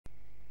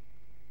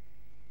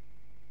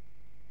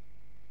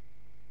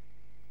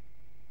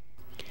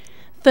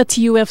The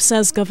TUF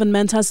says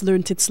government has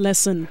learnt its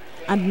lesson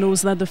and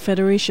knows that the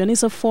Federation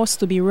is a force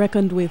to be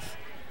reckoned with.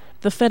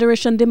 The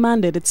Federation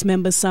demanded its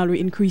members'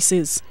 salary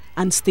increases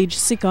and staged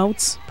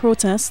sick-outs,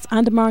 protests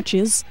and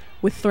marches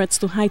with threats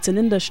to heighten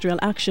industrial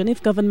action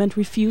if government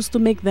refused to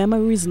make them a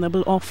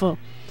reasonable offer.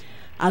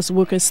 As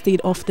workers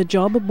stayed off the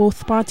job,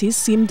 both parties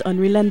seemed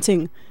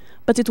unrelenting,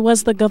 but it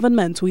was the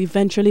government who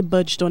eventually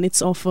budged on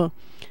its offer.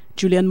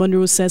 Julian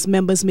Monrose says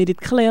members made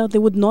it clear they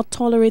would not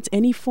tolerate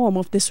any form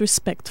of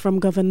disrespect from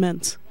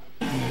government.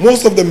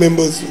 Most of the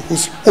members who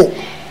spoke,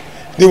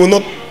 they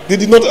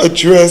did not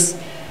address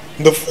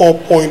the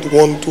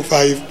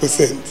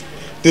 4.125%.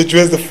 They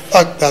addressed the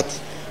fact that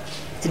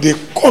they're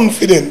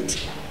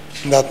confident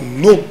that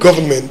no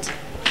government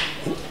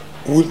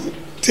would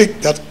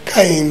take that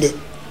kind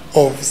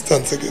of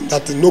stance again,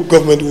 that no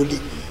government would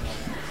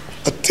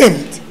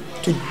attempt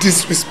to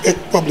disrespect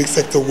public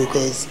sector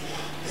workers,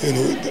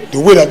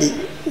 the way that it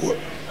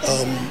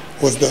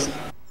was done.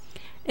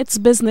 It's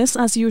business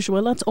as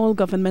usual at all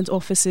government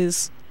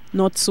offices.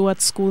 Not so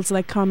at schools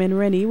like Carmen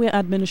Rennie, where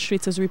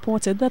administrators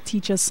reported that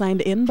teachers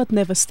signed in but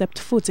never stepped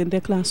foot in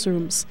their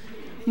classrooms.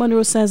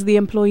 Monroe says the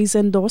employees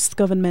endorsed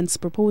government's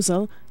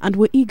proposal and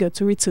were eager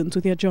to return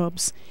to their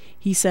jobs.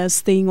 He says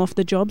staying off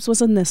the jobs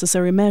was a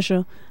necessary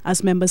measure,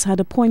 as members had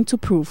a point to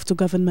prove to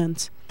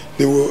government.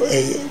 They were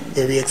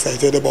very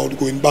excited about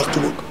going back to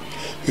work.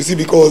 You see,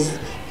 because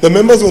the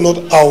members were not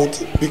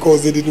out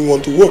because they didn't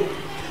want to work.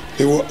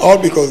 They were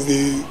out because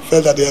they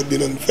felt that they had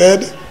been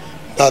unfed,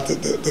 that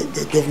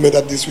the government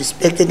had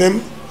disrespected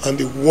them, and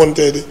they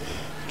wanted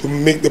to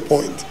make the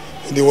point.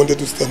 And they wanted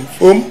to stand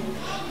firm.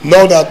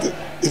 Now that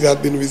it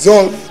had been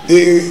resolved,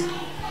 they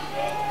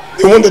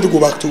wanted to go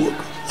back to work.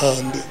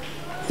 And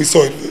we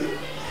saw it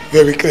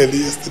very clearly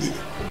yesterday.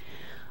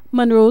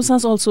 Monrose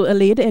has also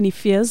allayed any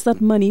fears that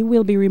money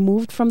will be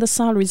removed from the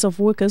salaries of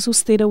workers who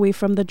stayed away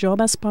from the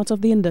job as part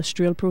of the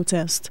industrial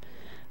protest.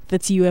 The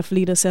TUF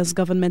leader says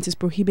government is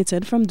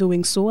prohibited from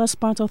doing so as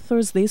part of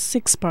Thursday's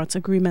 6-part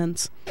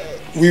agreement.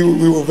 We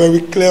were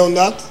very clear on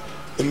that.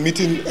 The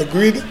meeting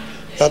agreed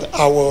that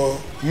our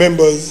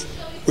members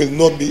will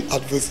not be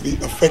adversely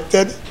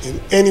affected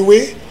in any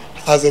way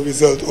as a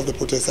result of the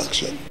protest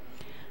action.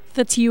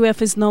 The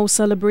TUF is now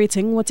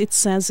celebrating what it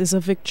says is a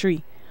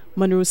victory.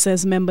 Monroe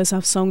says members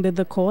have sounded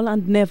the call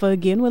and never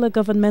again will a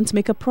government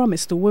make a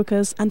promise to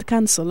workers and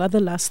cancel at the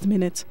last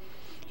minute.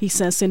 He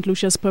says St.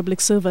 Lucia's public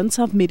servants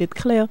have made it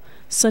clear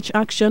such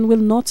action will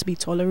not be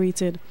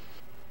tolerated.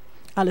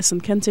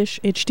 Alison Kentish,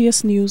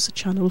 HTS News,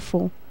 Channel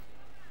 4.